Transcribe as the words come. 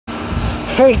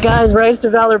Hey guys, Rise to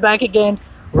Valor back again.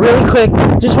 Really quick,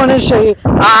 just wanted to show you,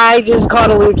 I just caught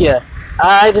a lugia.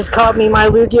 I just caught me my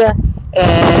lugia,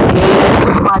 and it's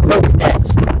my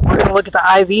Pokedex. We're going to look at the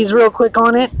IVs real quick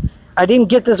on it. I didn't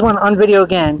get this one on video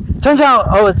again. Turns out,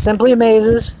 it simply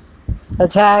amazes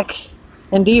attack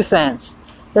and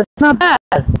defense. That's not bad.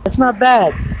 That's not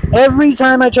bad. Every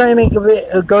time I try to make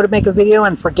go to make a video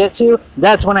and forget to,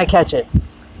 that's when I catch it.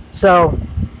 So,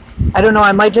 I don't know,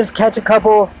 I might just catch a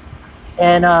couple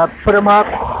and put them up,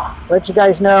 let you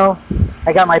guys know.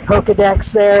 I got my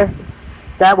Pokedex there.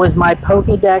 That was my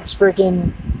Pokedex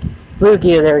freaking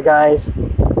lugia there, guys.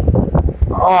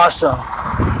 Awesome.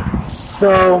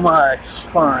 So much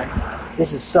fun.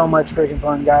 This is so much freaking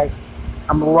fun, guys.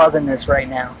 I'm loving this right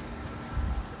now.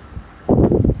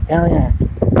 Hell yeah.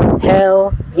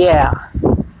 Hell yeah.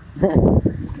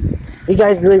 You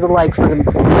guys leave a like for the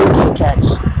lugia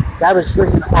catch. That was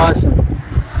freaking awesome.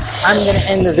 I'm going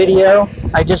to end the video.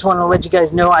 I just want to let you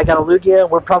guys know I got a lugia.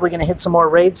 We're probably going to hit some more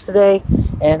raids today.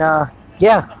 And,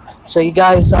 yeah. So you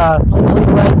guys, please leave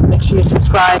a like. Make sure you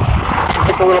subscribe. And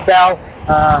hit the little bell.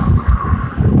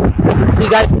 See you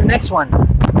guys in the next one.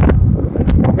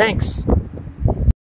 Thanks.